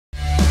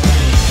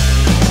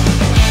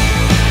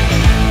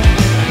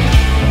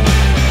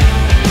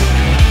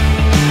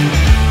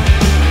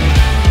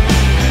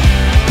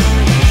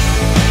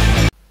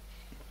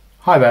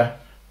Hi there,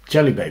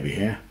 Jelly Baby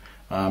here.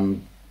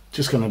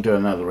 Just going to do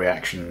another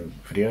reaction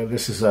video.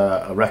 This is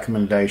a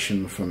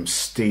recommendation from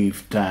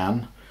Steve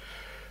Dan,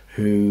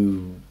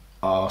 who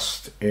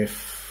asked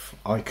if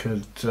I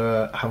could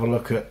have a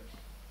look at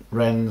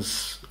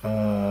Ren's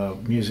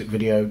music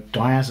video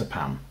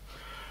Diazepam.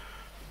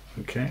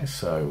 Okay,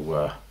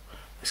 so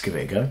let's give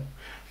it a go.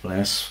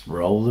 Let's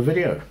roll the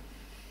video.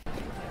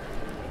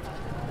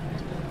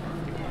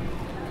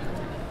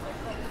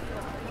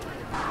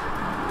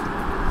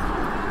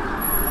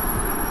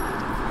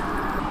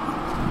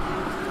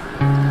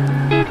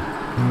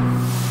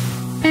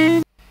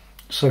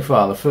 So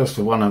far, the first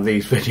of one of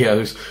these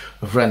videos,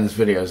 of Ren's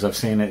videos, I've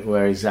seen it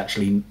where he's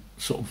actually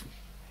sort of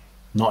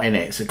not in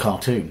it, it's a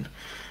cartoon.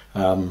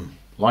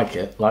 Like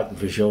it, like the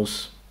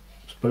visuals,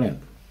 it's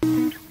brilliant.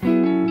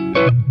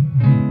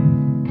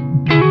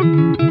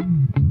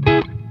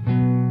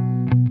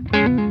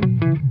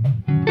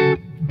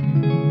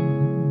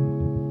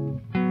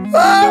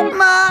 Oh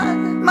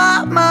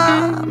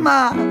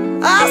my,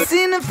 I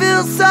seem to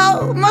feel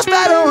so much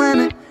better when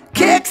it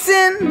kicks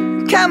in.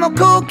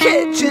 Chemical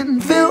kitchen,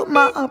 feel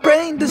my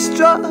brain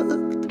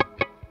destruct.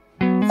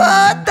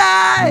 Oh,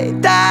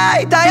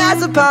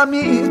 diazepam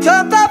me.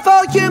 Turn that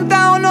volume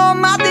down on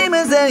my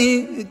demons and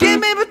you give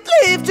me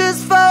relief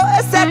just for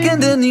a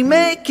second and you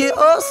make it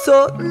all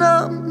so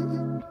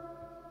numb.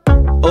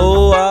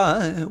 Oh,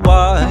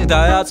 why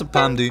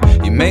diazepam do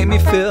you make me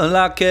feel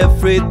like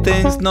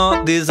everything's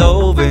not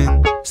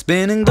dissolving?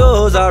 Spinning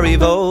doors are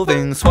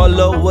revolving.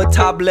 Swallow a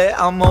tablet,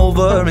 I'm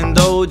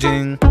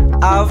overindulging.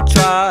 I've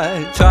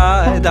tried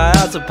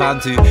diazepam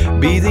to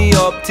be the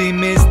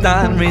optimist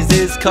and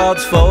resist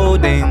cards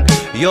folding.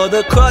 You're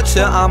the crutch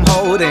that I'm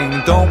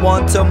holding. Don't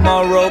want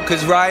tomorrow,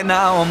 cause right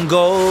now I'm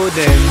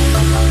golden.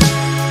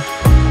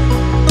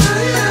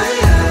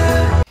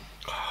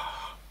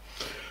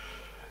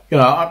 You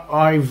know,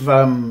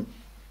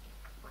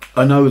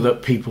 I know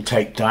that people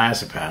take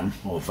diazepam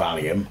or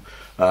Valium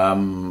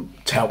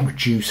to help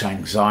reduce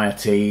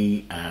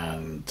anxiety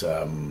and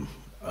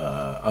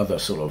other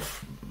sort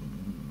of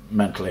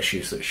mental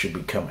issues that should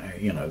become,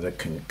 you know, that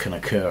can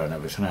occur and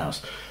everything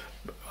else.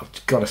 I've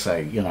got to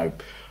say, you know,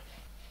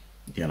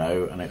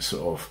 and it's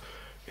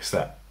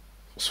that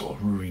sort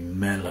of really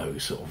mellow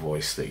sort of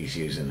voice that he's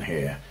using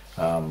here.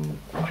 I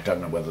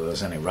don't know whether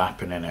there's any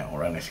rapping in it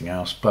or anything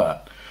else,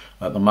 but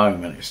at the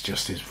moment it's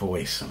just his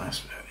voice, and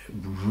that's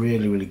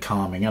really, really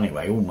calming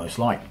anyway, almost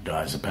like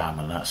diazepam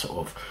and that sort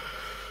of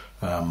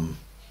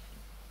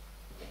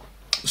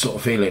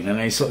feeling. And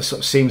he sort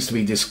of seems to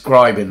be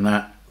describing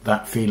that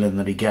feeling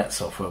that he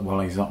gets off it while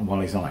he's on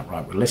it.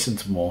 Right, we'll listen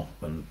to more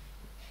and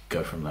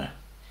go from there.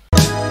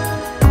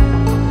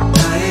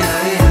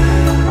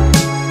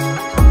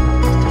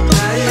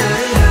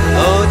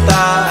 Oh,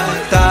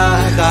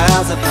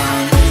 diazepam.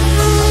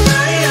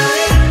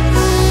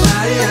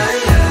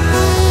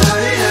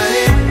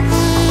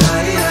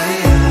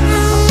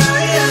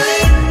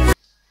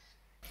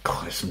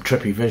 God, there's some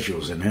trippy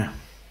visuals in here.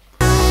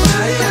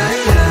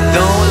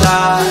 Don't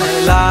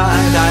lie,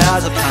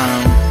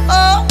 diazepam.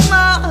 Oh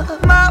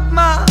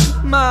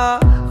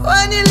my,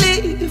 when you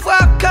leave, why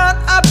can't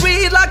I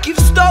breathe like you've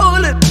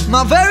stolen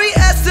my very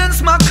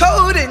essence, my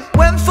coding?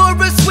 Went for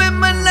a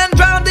swim and then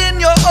drowned in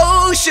your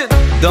ocean.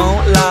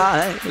 Don't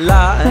lie,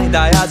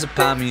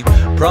 diazepam. You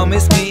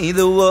promised me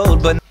the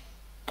world, but...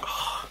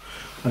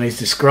 And he's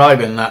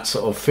describing that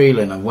sort of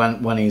feeling of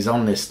when he's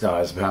on this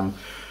diazepam,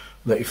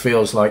 that he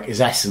feels like his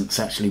essence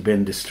actually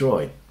been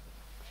destroyed.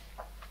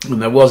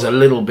 And there was a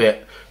little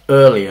bit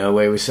earlier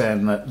where he was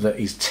saying that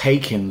he's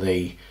taking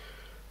the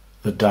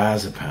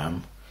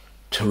diazepam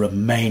to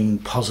remain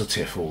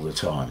positive all the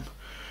time,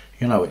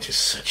 you know, which is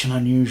such an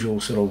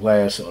unusual sort of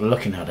way of sort of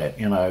looking at it.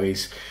 You know,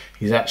 he's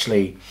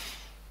actually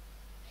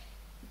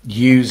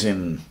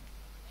using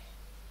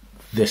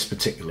this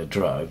particular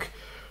drug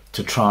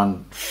to try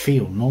and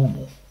feel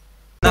normal.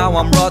 Now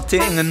I'm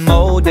rotting and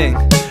molding,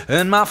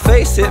 in my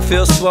face it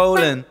feels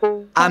swollen.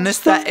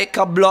 Anesthetic,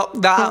 I block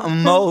that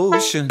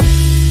emotion.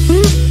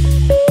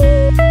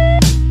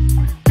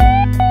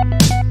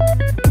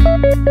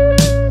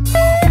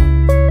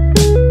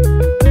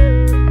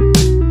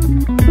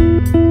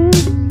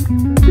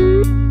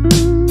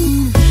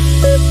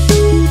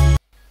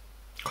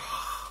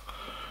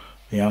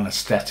 The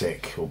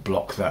anesthetic will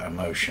block that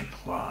emotion.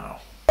 Wow.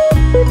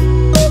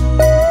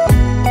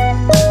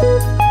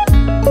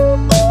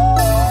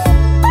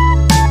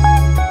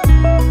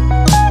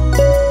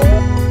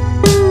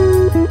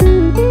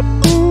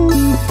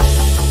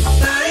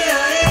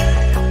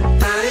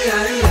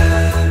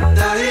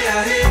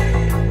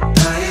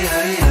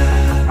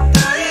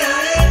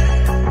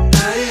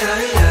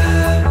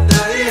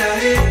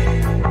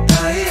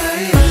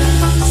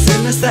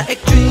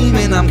 Anesthetic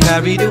dreaming, I'm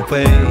carried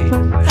away.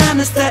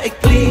 Anesthetic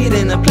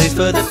bleeding, a place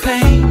for the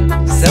pain.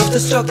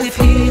 Self-destructive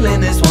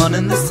healing is one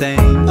and the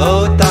same.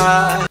 Oh,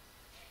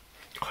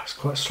 It's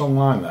quite a strong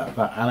line, that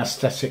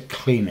anesthetic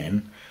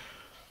cleaning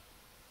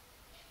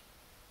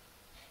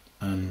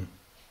and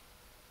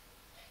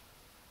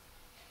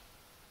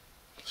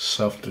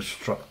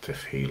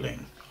self-destructive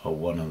healing. are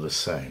one and the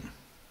same.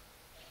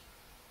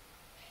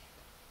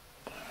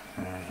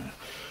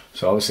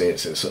 So obviously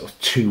it's sort of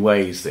two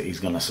ways that he's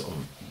going to sort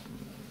of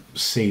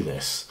see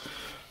this.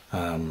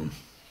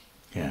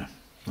 Yeah,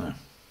 no.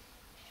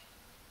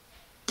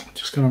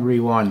 Just going to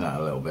rewind that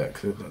a little bit,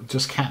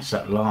 just catch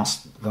that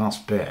last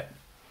bit.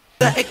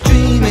 Anesthetic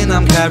dreaming,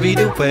 I'm carried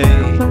away.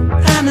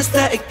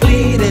 Anesthetic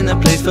bleeding, a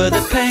place for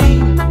the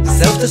pain.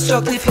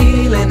 Self-destructive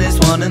healing is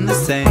one and the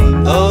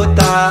same. Oh,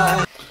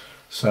 die.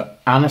 So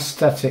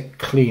anesthetic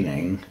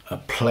cleaning, a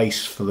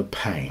place for the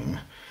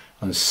pain,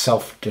 and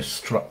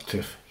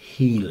self-destructive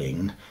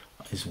healing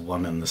is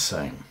one and the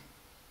same.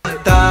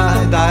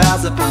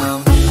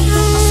 Diazepam.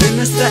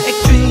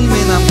 Synesthetic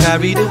dreaming, I'm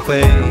carried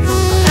away.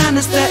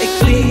 Anesthetic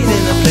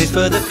bleeding, a place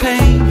for the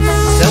pain.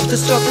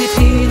 Self-destructive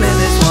healing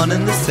is one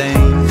and the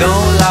same.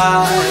 Don't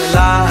lie,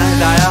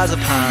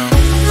 diazepam.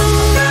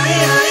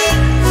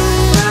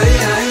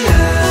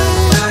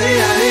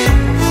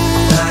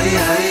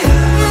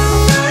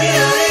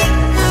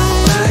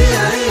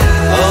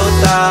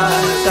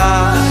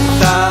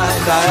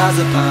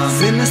 Diazepam.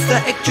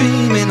 Synesthetic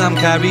dreaming, I'm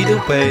carried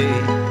away.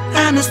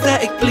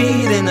 Anesthetic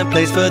bleeding, a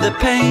place for the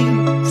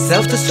pain.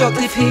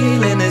 Self-destructive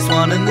healing is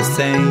one and the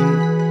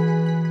same.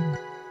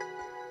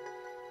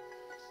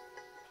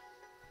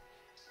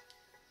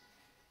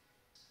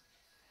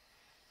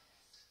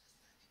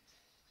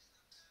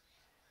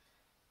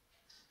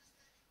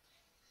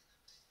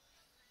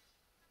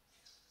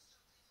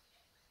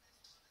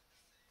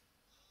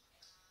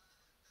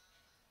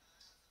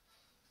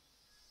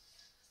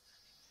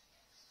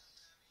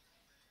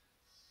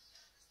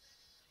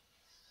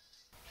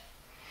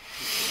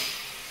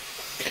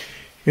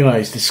 You know,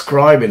 he's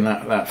describing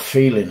that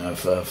feeling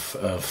of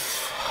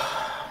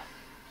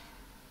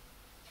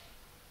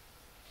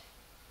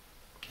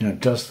you know,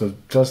 does the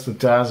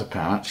diazepam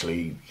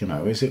actually, you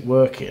know, is it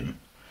working?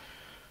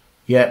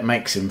 Yeah, it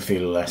makes him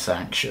feel less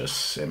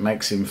anxious. It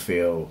makes him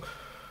feel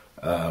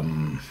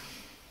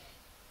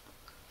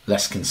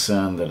less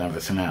concerned than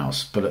everything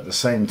else. But at the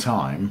same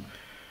time,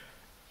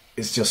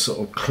 it's just sort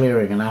of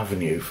clearing an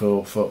avenue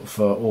for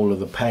all of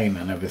the pain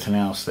and everything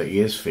else that he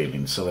is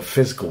feeling. So the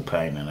physical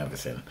pain and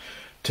everything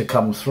to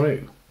come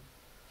through,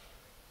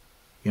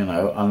 you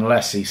know,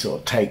 unless he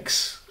sort of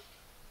takes,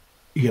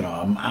 you know,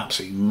 an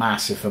absolutely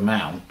massive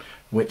amount,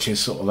 which is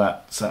sort of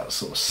that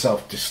sort of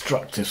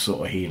self-destructive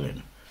sort of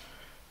healing,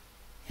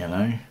 you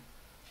know.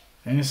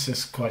 And it's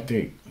just quite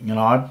deep. You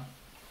know, I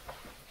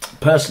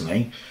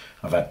personally,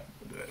 I've had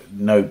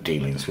no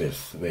dealings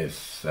with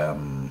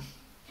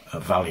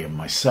Valium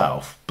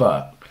myself,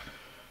 but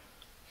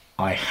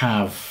I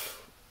have,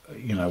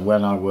 you know,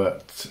 when I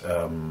worked,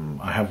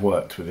 I have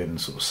worked within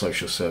sort of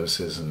social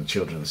services and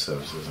children's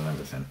services and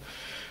everything,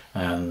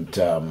 and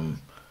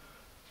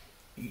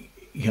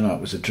you know,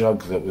 it was a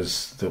drug that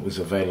was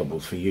available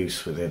for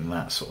use within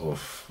that sort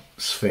of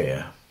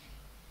sphere,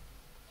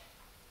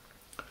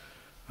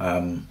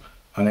 and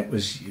it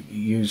was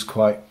used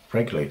quite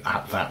regularly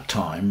at that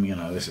time. You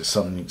know, this is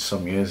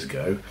some years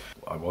ago.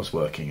 I was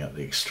working at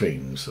the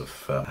extremes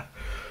of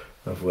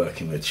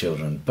working with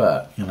children,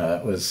 but you know,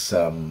 it was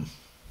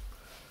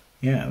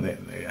yeah,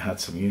 it had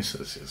some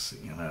uses,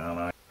 you know,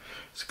 and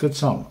it's a good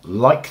song.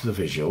 Like the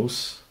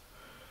visuals,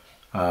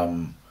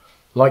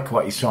 like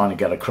what he's trying to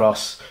get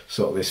across,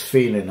 sort of this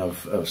feeling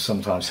of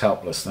sometimes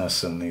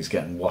helplessness, and he's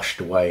getting washed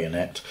away in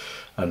it,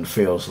 and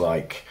feels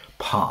like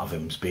part of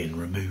him's being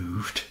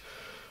removed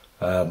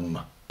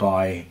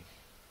by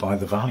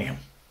the Valium.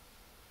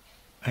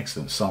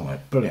 Excellent song, mate.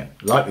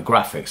 Brilliant. Like the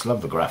graphics,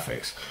 love the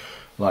graphics.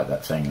 Like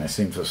that thing. They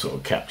seem to have sort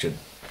of captured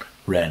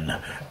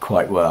Ren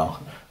quite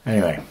well.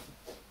 Anyway,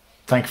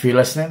 thank you for your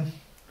listening,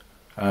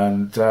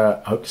 and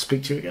hope to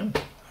speak to you again.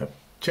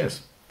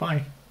 Cheers.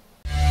 Bye.